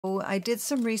I did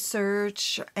some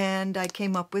research and I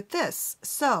came up with this.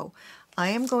 So I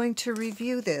am going to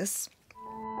review this.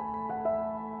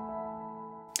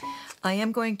 I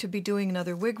am going to be doing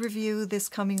another wig review this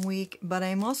coming week, but I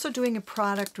am also doing a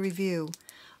product review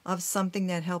of something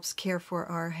that helps care for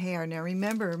our hair. Now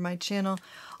remember, my channel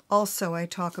also I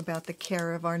talk about the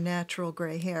care of our natural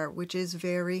gray hair, which is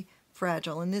very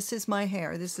fragile. And this is my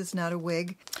hair. This is not a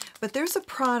wig. But there's a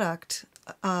product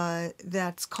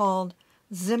that's called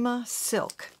Zima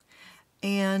Silk.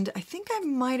 And I think I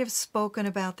might have spoken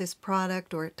about this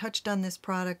product or touched on this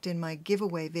product in my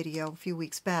giveaway video a few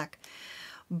weeks back.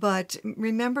 But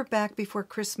remember back before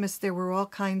Christmas there were all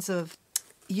kinds of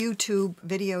YouTube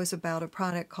videos about a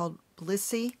product called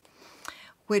Blissy,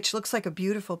 which looks like a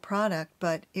beautiful product,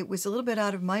 but it was a little bit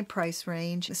out of my price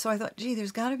range. So I thought, gee,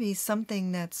 there's got to be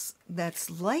something that's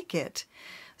like it.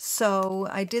 So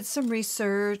I did some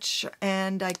research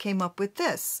and I came up with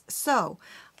this. So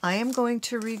I am going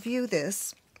to review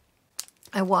this.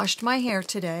 I washed my hair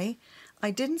today. I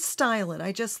didn't style it.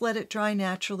 I just let it dry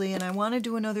naturally, and I want to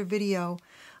do another video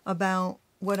about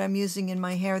what I'm using in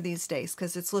my hair these days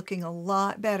because it's looking a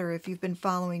lot better if you've been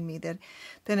following me than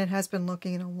it has been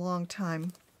looking in a long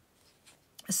time.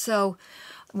 So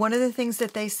one of the things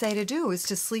that they say to do is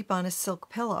to sleep on a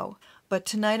silk pillow. But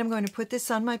tonight I'm going to put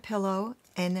this on my pillow,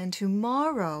 and then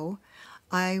tomorrow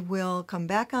I will come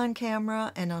back on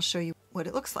camera and I'll show you what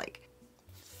it looks like.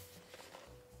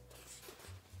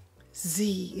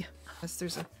 Z.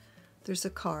 There's a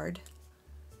card.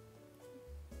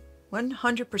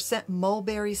 100%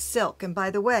 mulberry silk. And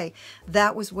by the way,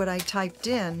 that was what I typed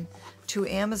in to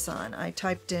Amazon. I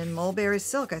typed in mulberry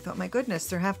silk. I thought, my goodness,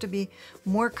 there have to be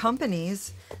more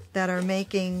companies that are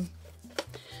making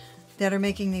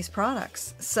these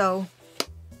products. So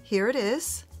here it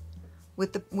is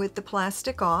with the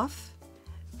plastic off,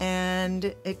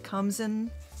 and it comes in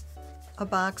a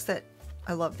box that,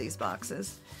 I love these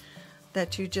boxes,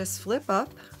 that you just flip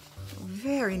up.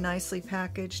 Very nicely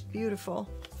packaged, beautiful.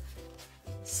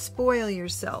 Spoil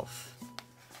yourself.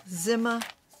 Zima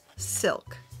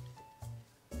Silk.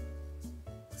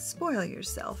 Spoil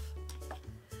yourself.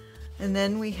 And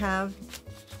then we have,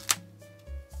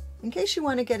 in case you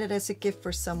want to get it as a gift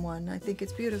for someone, I think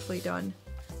it's beautifully done.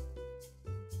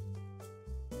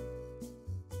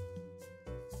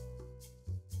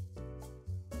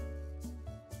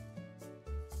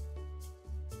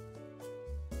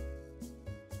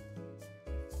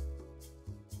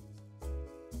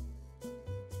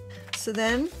 So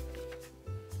then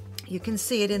you can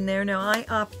see it in there. Now I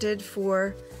opted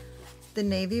for the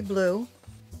navy blue.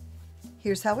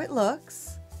 Here's how it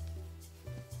looks.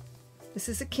 This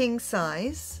is a king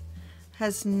size.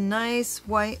 Has nice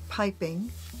white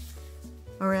piping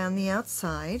around the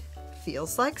outside.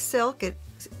 Feels like silk.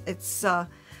 It's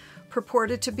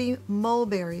purported to be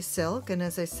mulberry silk, and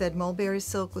as I said, mulberry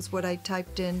silk was what I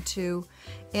typed into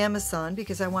Amazon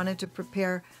because I wanted to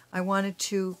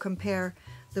compare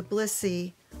the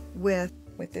Blissy with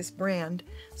this brand.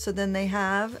 So then they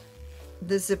have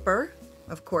the zipper.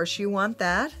 Of course you want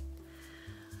that.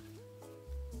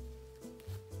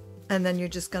 And then you're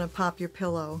just going to pop your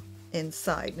pillow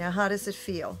inside. Now how does it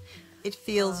feel? It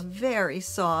feels very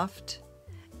soft.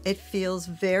 It feels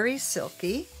very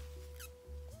silky.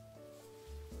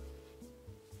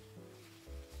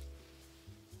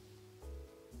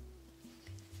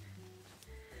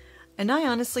 And I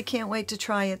honestly can't wait to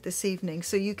try it this evening.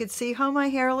 So you could see how my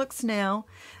hair looks now.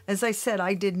 As I said,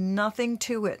 I did nothing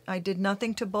to it. I did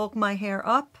nothing to bulk my hair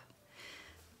up.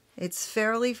 It's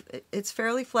fairly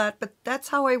flat, but that's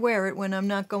how I wear it when I'm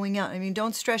not going out. I mean,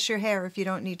 don't stress your hair if you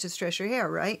don't need to stress your hair,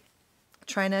 right?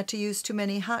 Try not to use too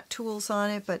many hot tools on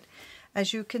it, but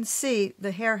as you can see,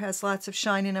 the hair has lots of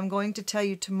shine, and I'm going to tell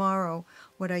you tomorrow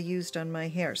what I used on my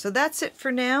hair. So that's it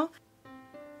for now.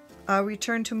 I'll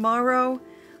return tomorrow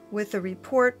with a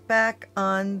report back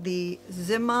on the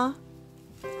Zima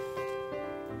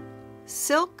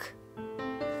Silk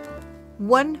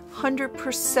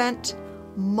 100%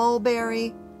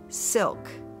 mulberry silk.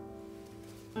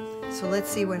 So let's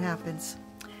see what happens.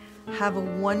 Have a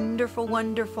wonderful,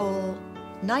 wonderful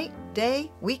night, day,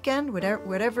 weekend,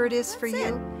 whatever it is for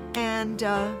you. And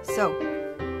so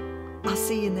I'll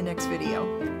see you in the next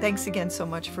video. Thanks again so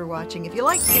much for watching. If you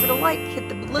like, give it a like, hit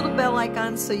the little bell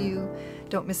icon so you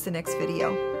don't miss the next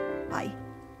video. Bye.